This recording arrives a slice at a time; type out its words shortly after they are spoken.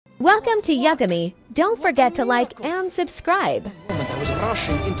Welcome to Yugami. Don't forget to like and subscribe. The moment I was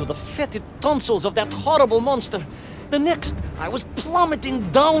rushing into the fetid tonsils of that horrible monster. The next, I was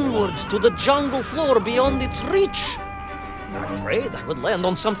plummeting downwards to the jungle floor beyond its reach. Afraid I would land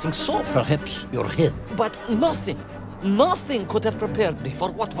on something soft. Perhaps your head. But nothing could have prepared me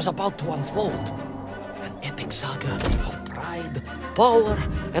for what was about to unfold. An epic saga of pride, power,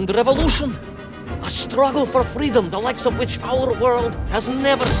 and revolution. A struggle for freedom the likes of which our world has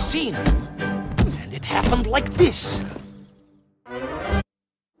never seen. And it happened like this.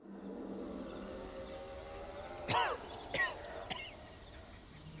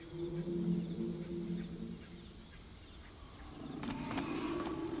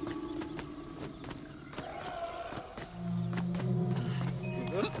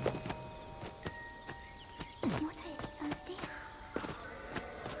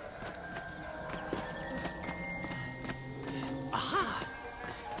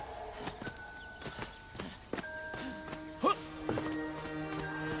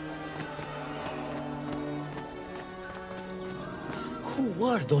 Who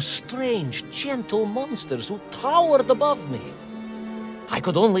were those strange, gentle monsters who towered above me? I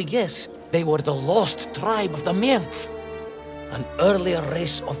could only guess they were the lost tribe of the Menf, an earlier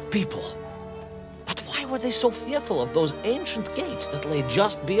race of people. But why were they so fearful of those ancient gates that lay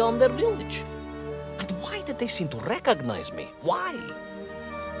just beyond their village? And why did they seem to recognize me? Why?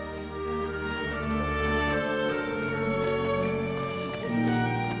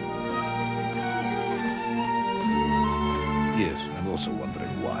 Yes, I'm also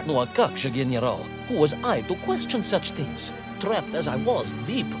wondering why. No, a как же, General? Who was I to question such things? Trapped as I was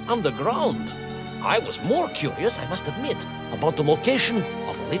deep underground. I was more curious, I must admit, about the location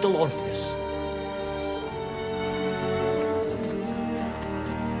of Little Orpheus.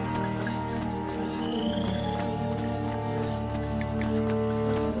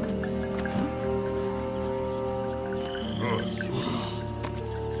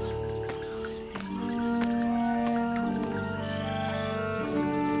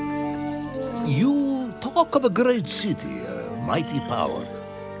 You talk of a great city, a mighty power.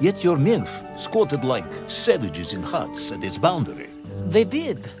 Yet your nymph squatted like savages in huts at its boundary. They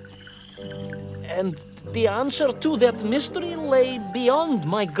did. And the answer to that mystery lay beyond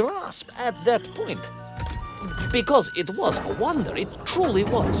my grasp at that point. Because it was a wonder, it truly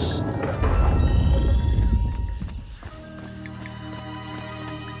was.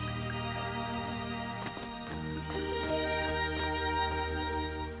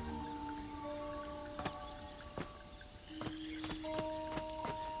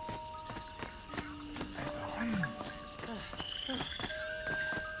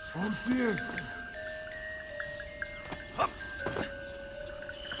 Он здесь.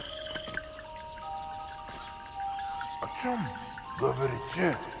 О чем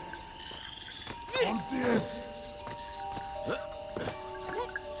говорите? Он здесь.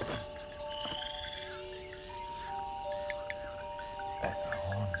 Это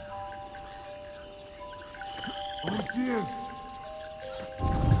он. Он здесь.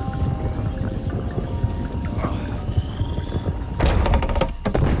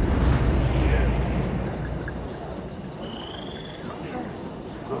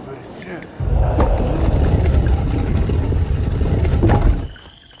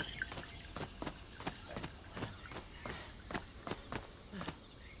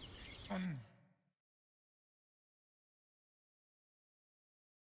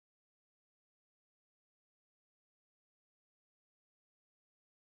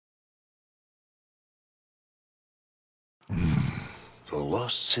 The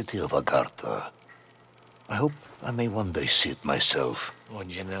lost city of Agartha. I hope I may one day see it myself. Oh,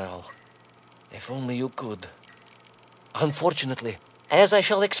 General, if only you could. Unfortunately, as I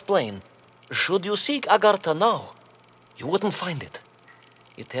shall explain, should you seek Agartha now, you wouldn't find it.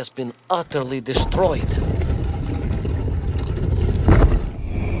 It has been utterly destroyed.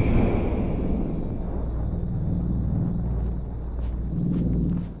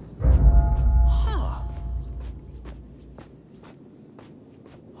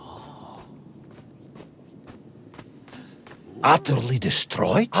 Utterly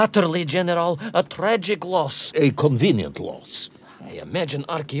destroyed? Utterly, General, a tragic loss. A convenient loss. I imagine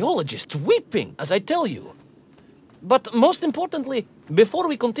archaeologists weeping as I tell you. But most importantly, before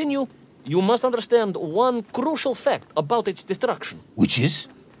we continue, you must understand one crucial fact about its destruction. Which is?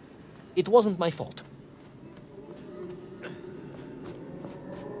 It wasn't my fault.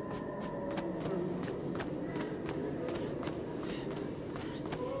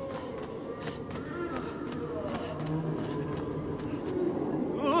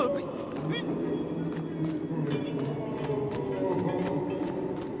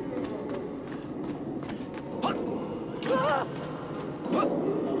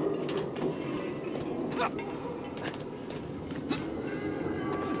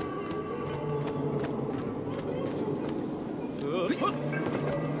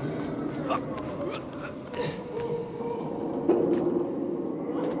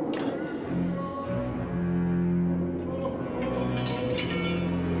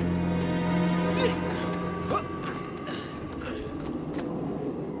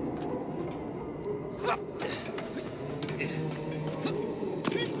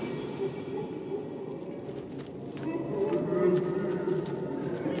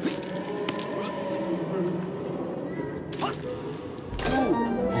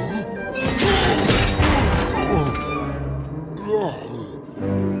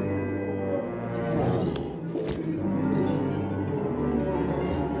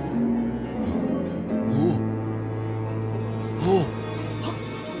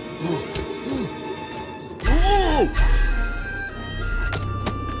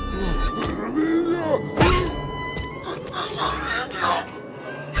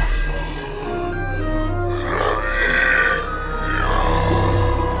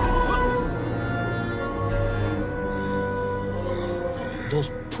 Those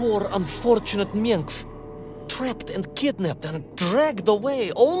poor, unfortunate Minkf, trapped and kidnapped and dragged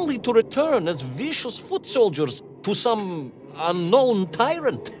away, only to return as vicious foot soldiers to some unknown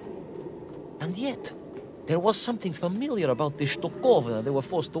tyrant. And yet, there was something familiar about the shtukova they were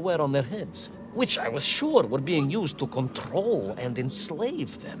forced to wear on their heads, which I was sure were being used to control and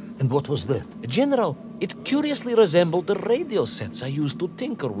enslave them. And what was that? General, it curiously resembled the radio sets I used to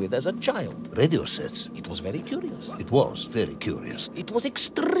tinker with as a child. Radio sets. It was very curious. It was very curious. It was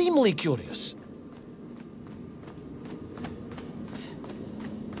extremely curious.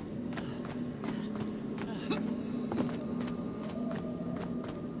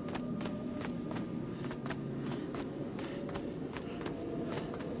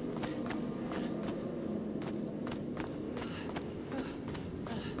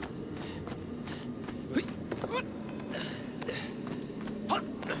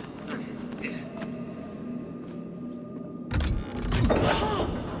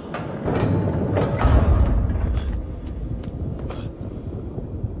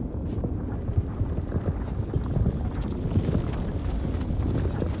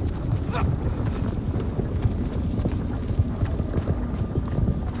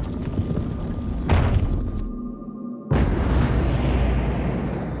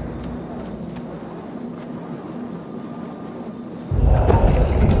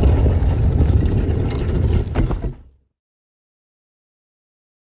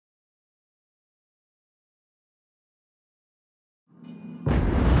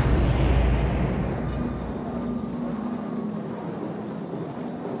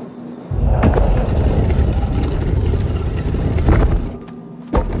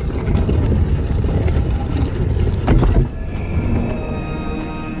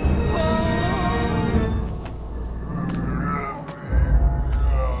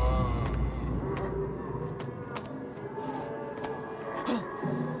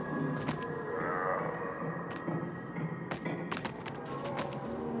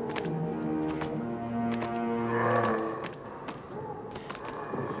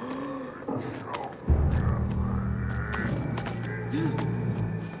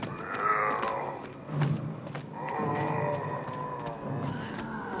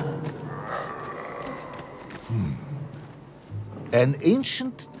 An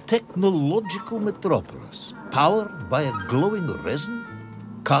ancient technological metropolis, powered by a glowing resin,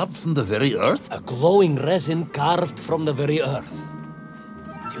 carved from the very earth? A glowing resin carved from the very earth.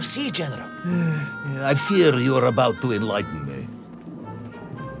 Do you see, General? I fear you are about to enlighten me.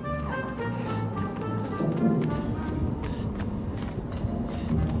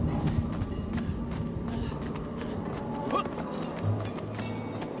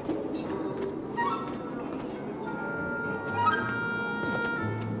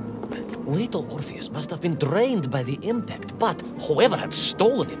 Little Orpheus must have been drained by the impact, but whoever had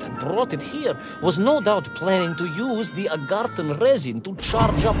stolen it and brought it here was no doubt planning to use the Agarthan resin to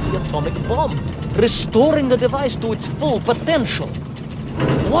charge up the atomic bomb, restoring the device to its full potential.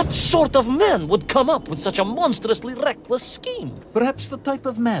 What sort of man would come up with such a monstrously reckless scheme? Perhaps the type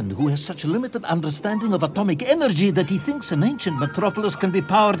of man who has such limited understanding of atomic energy that he thinks an ancient metropolis can be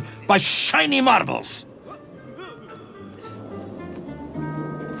powered by shiny marbles.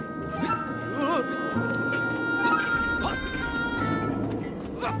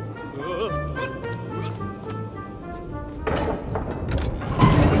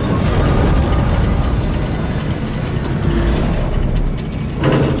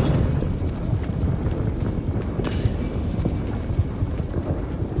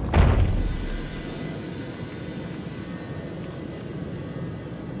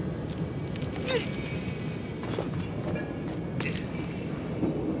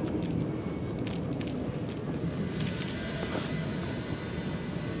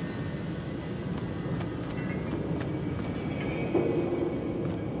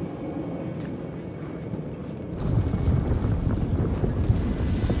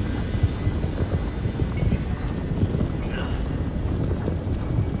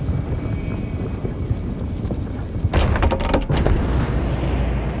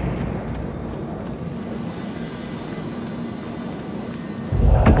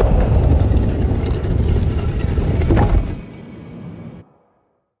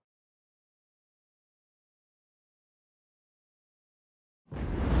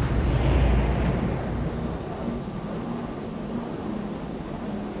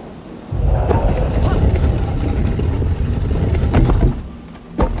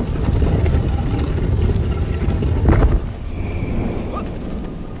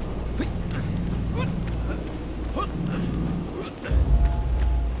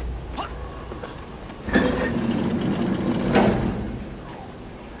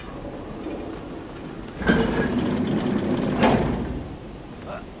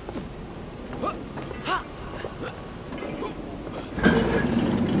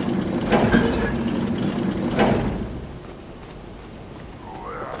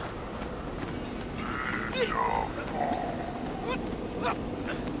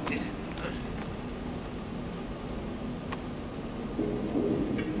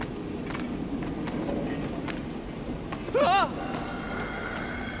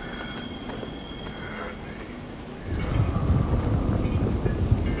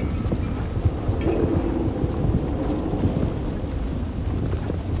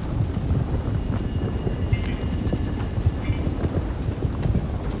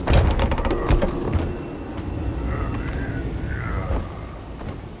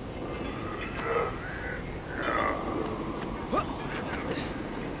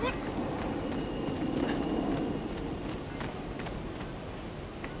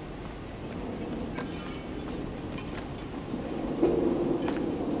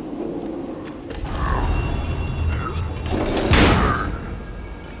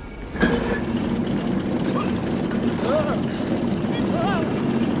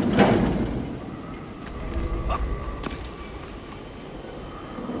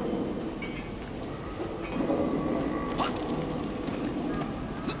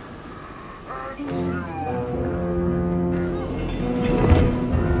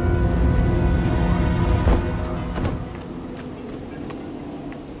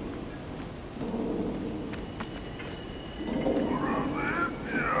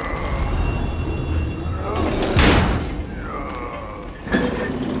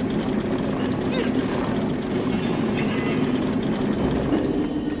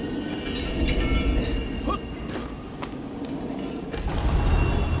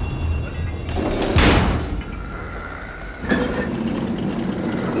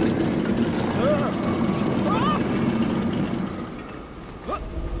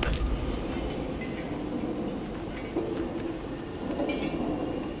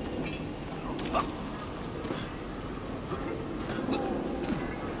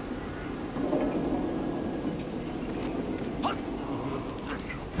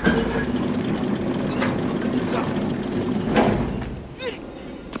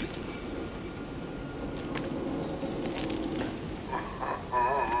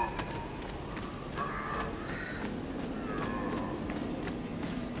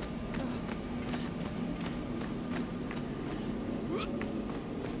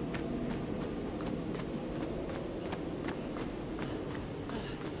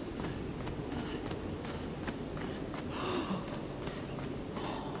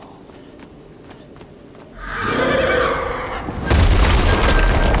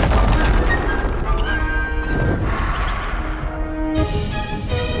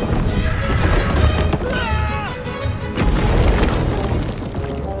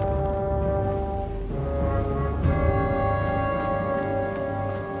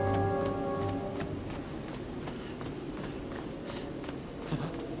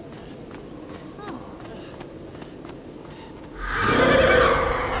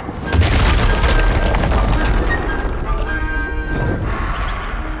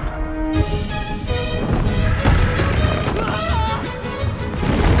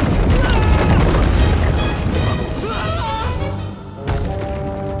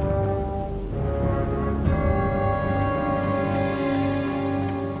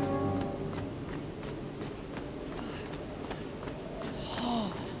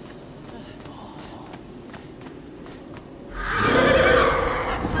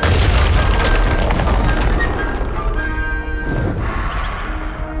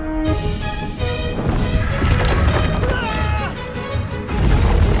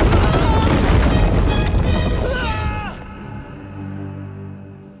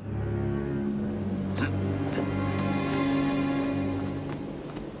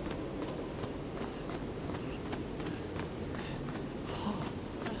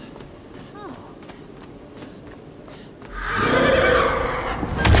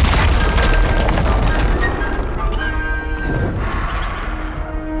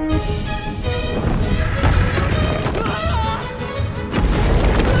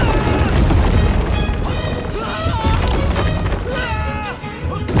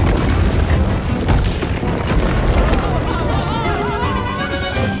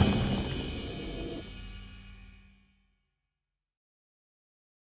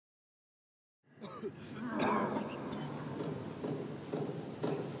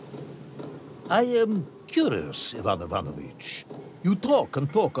 I am curious, Ivan Ivanovich. You talk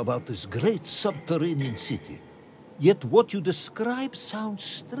and talk about this great subterranean city, yet what you describe sounds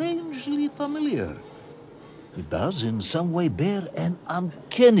strangely familiar. It does in some way bear an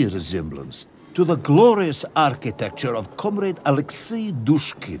uncanny resemblance to the glorious architecture of Comrade Alexei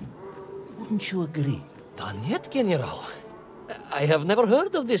Dushkin. Wouldn't you agree? Нет, General. I have never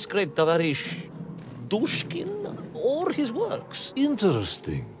heard of this great Tavarish Dushkin or his works.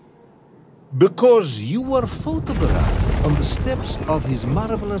 Interesting. Because you were photographed on the steps of his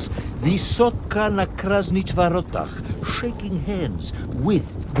marvelous Vysotka na Krasnich Varotach, shaking hands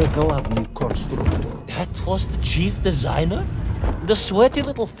with the Glavny Constructor. That was the chief designer? The sweaty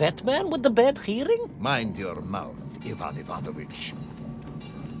little fat man with the bad hearing? Mind your mouth, Ivan Ivanovich.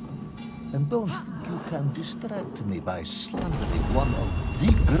 And don't think you can distract me by slandering one of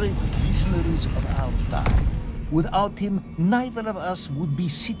the great visionaries of our time. Without him, neither of us would be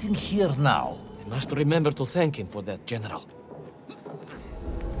sitting here now. I must remember to thank him for that, General.